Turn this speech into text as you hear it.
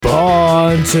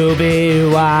Born to be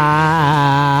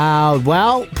wild.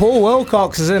 Well, Paul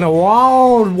Wilcox is in a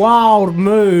wild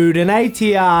mood, and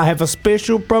ATR have a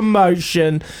special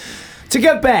promotion to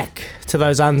give back to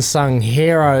those unsung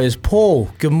heroes. Paul,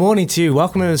 good morning to you.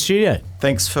 Welcome in the studio.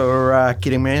 Thanks for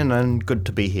getting me in, and good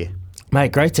to be here.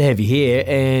 Mate, great to have you here.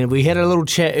 And we had a little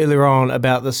chat earlier on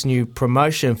about this new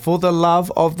promotion, For the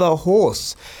Love of the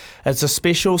Horse. It's a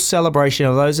special celebration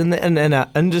of those in our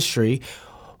industry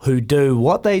who do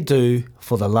what they do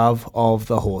for the love of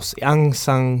the horse. The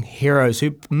unsung heroes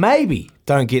who maybe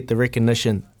don't get the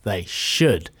recognition they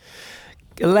should.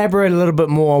 Elaborate a little bit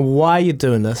more on why you're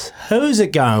doing this, who's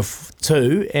it going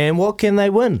to, and what can they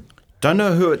win? Don't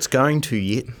know who it's going to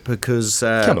yet because...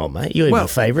 Come on, mate. You have your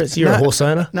favourites. You're a horse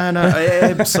owner. No,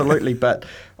 absolutely. But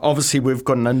obviously we've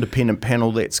got an independent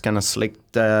panel that's going to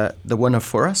select the winner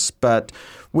for us. But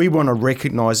we want to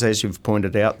recognise, as you've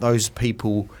pointed out, those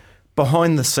people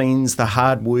behind the scenes, the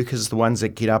hard workers, the ones that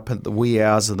get up at the wee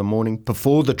hours of the morning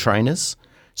before the trainers.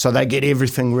 So they get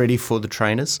everything ready for the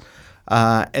trainers.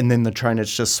 And then the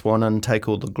trainers just swan and take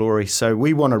all the glory. So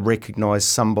we want to recognise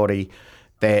somebody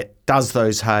that does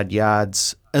those hard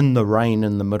yards in the rain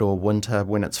in the middle of winter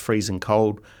when it's freezing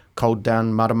cold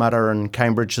down Matamata and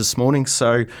Cambridge this morning.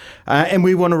 So, and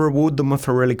we want to reward them with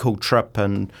a really cool trip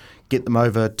and get them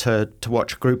over to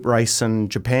watch a group race in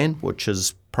Japan, which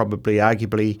is probably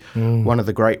arguably one of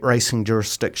the great racing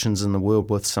jurisdictions in the world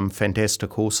with some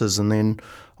fantastic horses, and then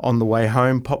on the way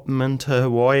home pop them into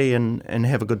Hawaii and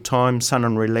have a good time, sun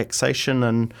and relaxation,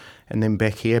 and then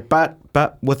back here, but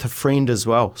with a friend as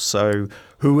well. So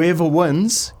whoever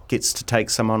wins gets to take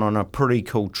someone on a pretty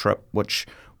cool trip, which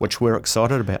we're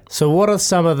excited about. So what are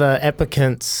some of the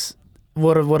applicants,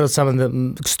 what are some of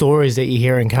the stories that you're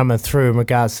hearing coming through in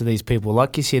regards to these people,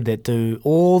 like you said, that do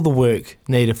all the work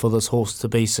needed for this horse to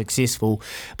be successful,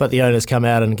 but the owners come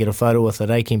out and get a photo with it,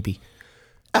 eh, Kempy?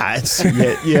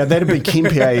 Yeah, that'd be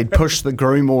Kempy. He'd push the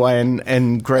groom away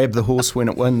and grab the horse when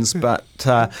it wins. But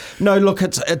no, look,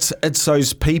 it's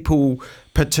those people,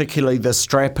 particularly the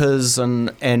strappers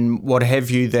and what have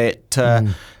you,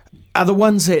 that are the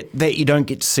ones that you don't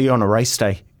get to see on a race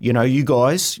day. You know, you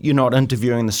guys, you're not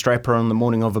interviewing the strapper on the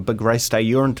morning of a big race day.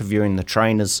 You're interviewing the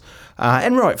trainers,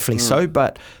 and rightfully so.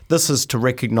 But this is to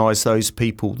recognise those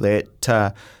people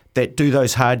that do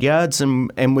those hard yards,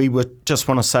 and we would just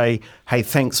want to say, hey,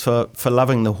 thanks for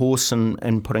loving the horse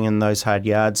and putting in those hard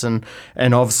yards. And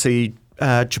obviously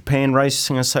Japan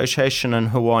Racing Association and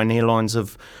Hawaiian Airlines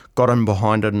have got in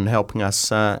behind it and helping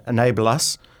us, enable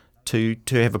us to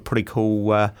have a pretty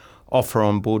cool offer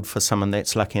on board for someone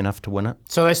that's lucky enough to win it.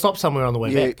 So they stop somewhere on the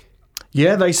way back?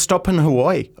 Yeah, they stop in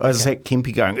Hawaii. Okay. Is that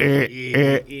Kempy going,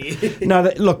 No,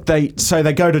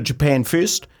 they go to Japan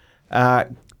first,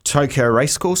 Tokyo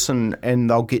Racecourse, and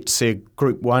they'll get to see a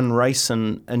Group 1 race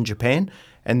in Japan.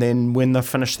 And then when they're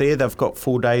finished there, they've got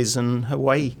 4 days in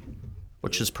Hawaii,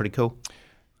 which is pretty cool.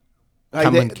 Hey,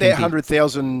 that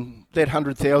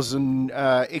 100,000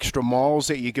 extra miles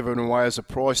that you're giving away as a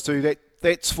prize too,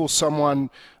 that's for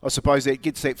someone, I suppose, that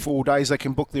gets that 4 days, they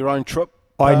can book their own trip.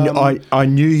 I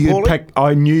knew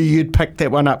you'd pick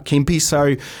that one up, Kempy.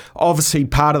 So obviously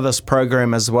part of this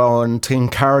program as well, and to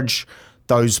encourage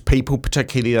those people,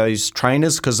 particularly those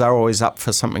trainers, because they're always up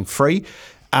for something free.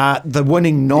 The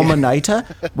winning nominator,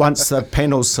 once the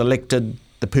panel's selected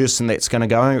the person that's going to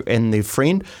go and their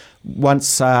friend,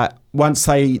 once they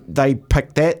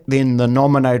pick that, then the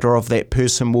nominator of that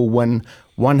person will win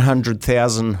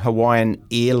 100,000 Hawaiian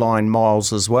airline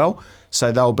miles as well.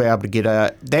 So they'll be able to get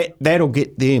that'll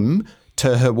get them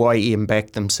to Hawaii and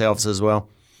back themselves as well.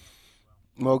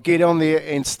 Well, get on there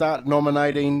and start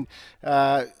nominating.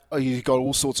 You've got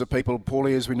all sorts of people,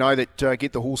 Paulie, as we know, that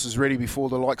get the horses ready before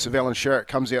the likes of Alan Sharrock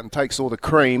comes out and takes all the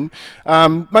cream.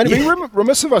 Mate, it'd be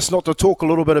remiss of us not to talk a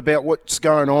little bit about what's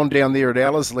going on down there at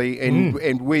Ellerslie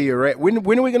and where you're at. When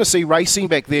are we going to see racing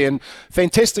back there? And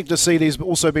fantastic to see there's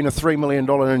also been a $3 million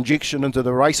injection into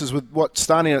the races with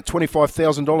starting at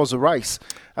 $25,000 a race.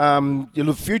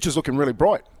 Your future's looking really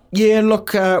bright. Yeah,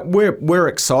 look, we're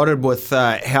excited with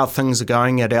how things are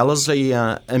going at Ellerslie,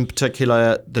 in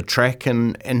particular the track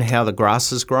and how the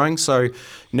grass is growing. So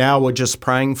now we're just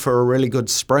praying for a really good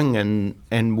spring,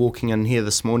 and walking in here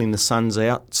this morning, the sun's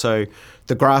out, so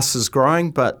the grass is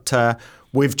growing, but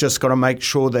we've just got to make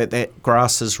sure that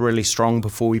grass is really strong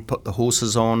before we put the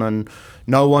horses on, and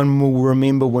no one will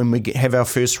remember when we have our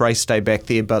first race day back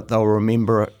there, but they'll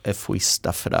remember it if we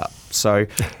stuff it up. So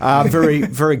very,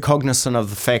 very cognizant of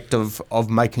the fact of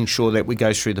making sure that we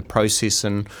go through the process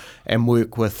and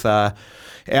work with our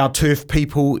turf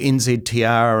people,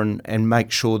 NZTR, and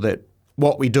make sure that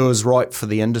what we do is right for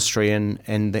the industry,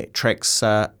 and that track's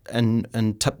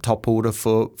in tip-top order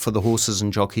for the horses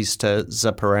and jockeys to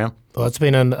zip around. Well, it's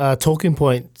been a talking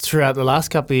point throughout the last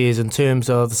couple of years in terms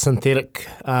of the synthetic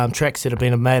tracks that have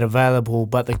been made available,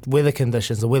 but the weather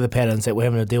conditions, the weather patterns that we're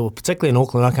having to deal with, particularly in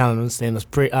Auckland. I can't understand this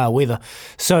weather.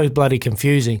 So bloody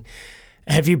confusing.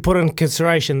 Have you put in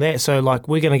consideration that? So, like,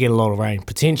 we're going to get a lot of rain,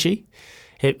 potentially.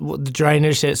 The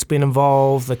drainage that's been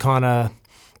involved, the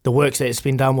works that's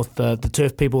been done with the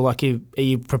turf people, like, are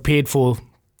you prepared for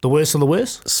the worst of the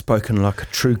worst? Spoken like a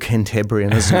true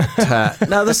Cantabrian, isn't it?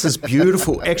 No, this is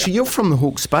beautiful. Actually, you're from the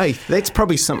Hawke's Bay. That's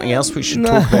probably something else we should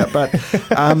talk about. But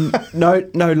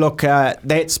no, look,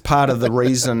 that's part of the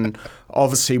reason,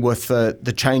 obviously, with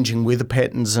the changing weather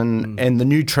patterns and the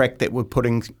new track that we're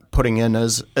putting in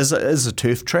is a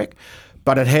turf track,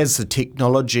 but it has the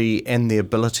technology and the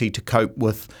ability to cope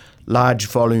with large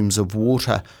volumes of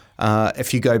water.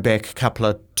 If you go back a couple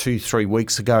of 2-3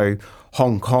 weeks ago,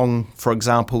 Hong Kong, for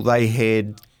example, they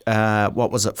had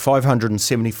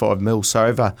 575 mil, so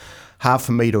over half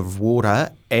a metre of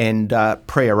water, and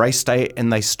pre a race day,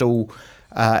 and they still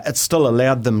it still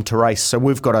allowed them to race. So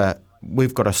we've got a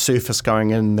surface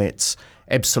going in that's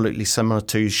absolutely similar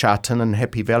to Sha Tin and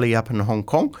Happy Valley up in Hong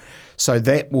Kong. So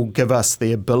that will give us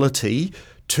the ability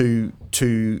to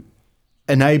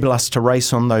enable us to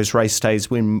race on those race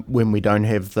days when we don't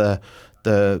have the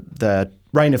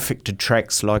rain-affected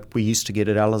tracks like we used to get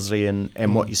at Ellerslie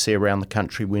and what you see around the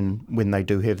country when they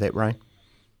do have that rain.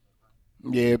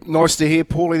 Yeah, nice to hear,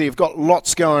 Paulie. You've got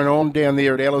lots going on down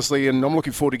there at Ellerslie, and I'm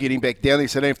looking forward to getting back down there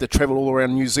so I don't have to travel all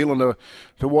around New Zealand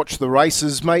to watch the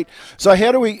races, mate. So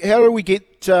how do we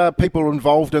get people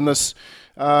involved in this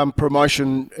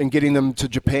promotion and getting them to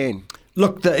Japan?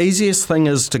 Look, the easiest thing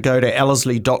is to go to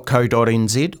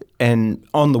ellerslie.co.nz, and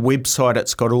on the website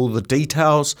it's got all the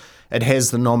details. It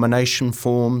has the nomination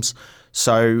forms,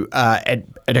 so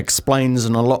it explains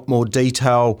in a lot more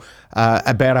detail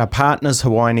about our partners,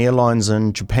 Hawaiian Airlines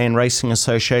and Japan Racing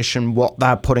Association, what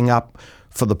they're putting up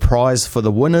for the prize for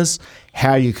the winners,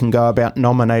 how you can go about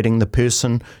nominating the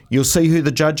person. You'll see who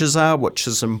the judges are, which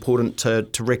is important to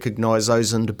recognise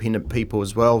those independent people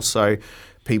as well. So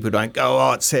people don't go,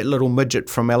 oh, it's that little midget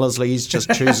from Ellerslie, he's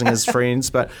just choosing his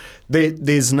friends. But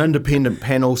there's an independent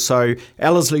panel, so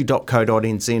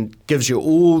ellerslie.co.nz gives you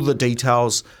all the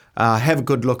details. Have a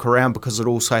good look around because it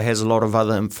also has a lot of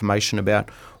other information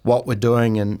about what we're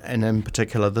doing and in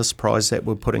particular this prize that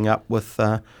we're putting up with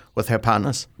our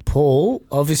partners. Paul,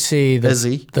 obviously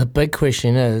the big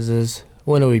question is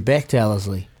when are we back to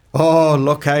Ellerslie? Oh,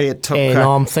 look, it took... And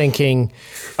I'm thinking...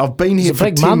 I've been here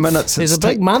for 10 minutes. There's a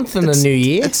big month in the new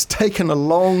year. It's taken a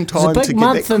long time to get that question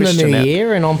out. There's a big month in the new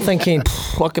year, and I'm thinking,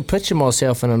 I could picture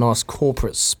myself in a nice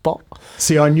corporate spot.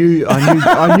 See, I knew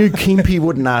Kempi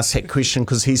wouldn't ask that question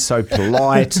because he's so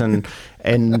polite and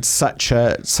such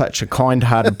a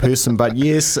kind-hearted person. But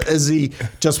yes, is he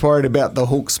just worried about the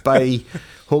Hawke's Bay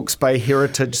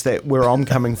heritage that where I'm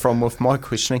coming from with my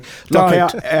questioning?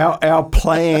 Look, our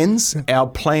plans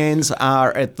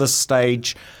are at this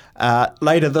stage,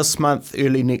 later this month,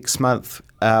 early next month,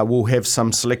 we'll have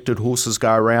some selected horses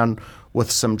go around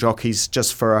with some jockeys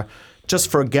just for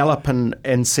a gallop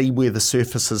and see where the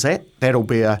surface is at. That'll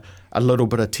be a little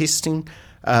bit of testing.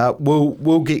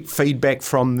 We'll get feedback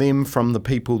from them, from the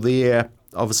people there.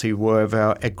 Obviously, we'll have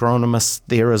our agronomists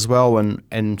there as well and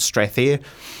Strathair.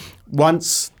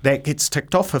 Once that gets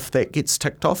ticked off, if that gets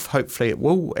ticked off, hopefully it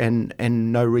will, and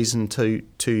no reason to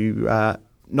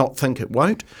not think it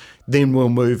won't, then we'll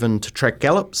move into track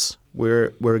gallops,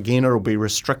 where again it'll be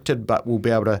restricted, but we'll be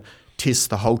able to test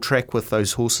the whole track with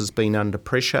those horses being under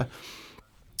pressure.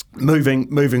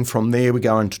 Moving from there, we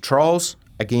go into trials,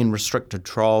 again restricted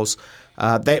trials.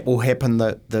 That will happen,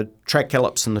 the track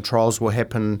gallops and the trials will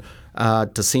happen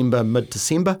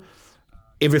mid-December.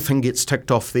 Everything gets ticked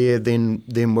off there, then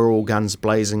we're all guns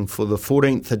blazing for the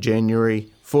 14th of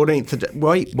January.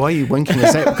 Why are you winking?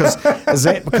 Is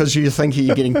that because you think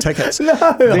you're getting tickets? No.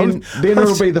 Then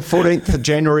it'll be the 14th of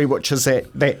January, which is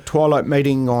that twilight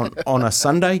meeting on a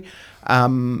Sunday.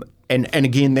 And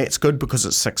again, that's good because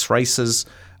it's 6 races.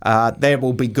 That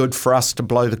will be good for us to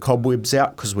blow the cobwebs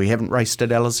out because we haven't raced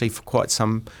at Ellerslie for quite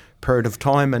some period of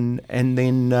time. And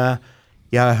then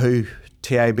Yahoo!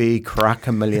 TAB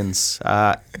Karaka Millions.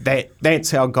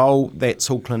 That's our goal. That's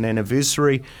Auckland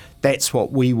anniversary. That's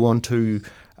what we want to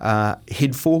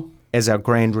head for as our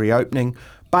grand reopening.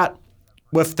 But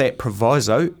with that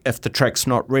proviso, if the track's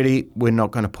not ready, we're not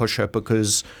going to push it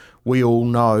because we all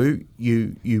know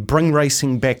you bring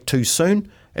racing back too soon,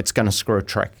 it's going to screw a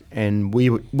track. And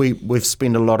we've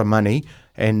spent a lot of money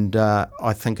And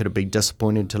I think it'd be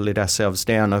disappointing to let ourselves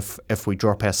down if we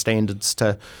drop our standards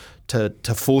to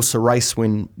force a race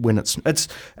when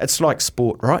it's like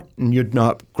sport, right? And you'd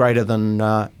know it greater than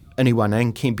anyone,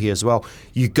 and Kempe as well.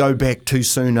 You go back too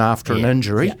soon after an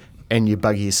injury and you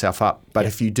bugger yourself up. But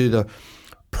if you do the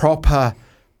proper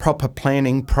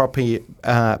planning,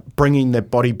 bringing the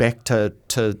body back to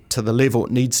the level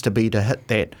it needs to be to hit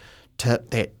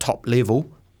that top level,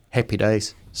 happy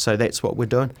days. So that's what we're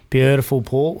doing. Beautiful,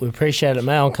 Paul. We appreciate it,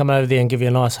 mate. I'll come over there and give you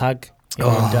a nice hug.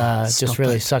 And just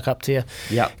really suck up to you.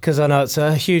 Yeah. Because I know it's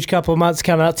a huge couple of months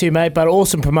coming up to you, mate, but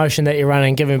awesome promotion that you're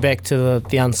running, giving back to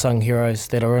the unsung heroes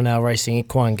that are in our racing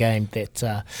equine game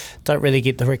that don't really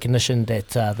get the recognition that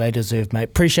they deserve, mate.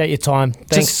 Appreciate your time.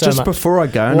 Thanks so much. Just before I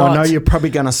go, and I know you're probably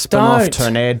going to spin off to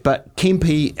an ad, but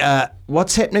Kempe,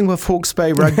 what's happening with Hawke's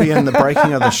Bay Rugby and the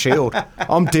breaking of the shield?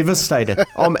 I'm devastated.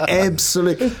 I'm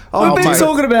absolutely... We've been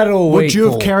talking about it all week, Would you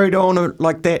have Paul. carried on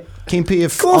like that, Kempe,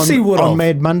 if Of course he would have. on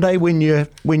Mad Monday when you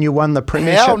won the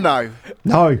premiership? Hell no.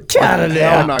 No. Cut it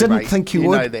out. No, Didn't mate. think you You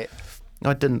would. know that.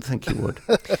 I didn't think you would.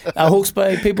 Hawke's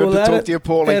Bay people Good to allowed talk it to you,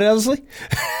 Paulie. at Ellerslie?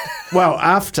 Well,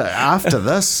 after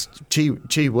this,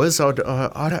 gee whiz, I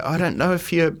don't know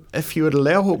if you would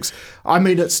allow Hawks. I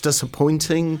mean, it's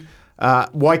disappointing.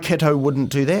 Waikato wouldn't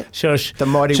do that. Shush. The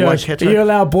mighty Shush. Waikato. You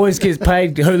allow boys get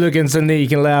paid hooligans in there, you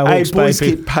can allow Hey, Hawke's Bay boys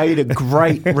people. get paid a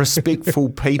great, respectful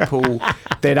people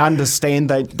that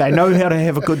understand. They know how to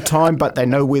have a good time, but they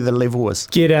know where the level is.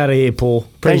 Get out of here, Paul.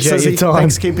 Thanks, Appreciate your Izzy. time.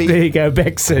 Thanks, Kempe. There you go.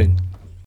 Back soon.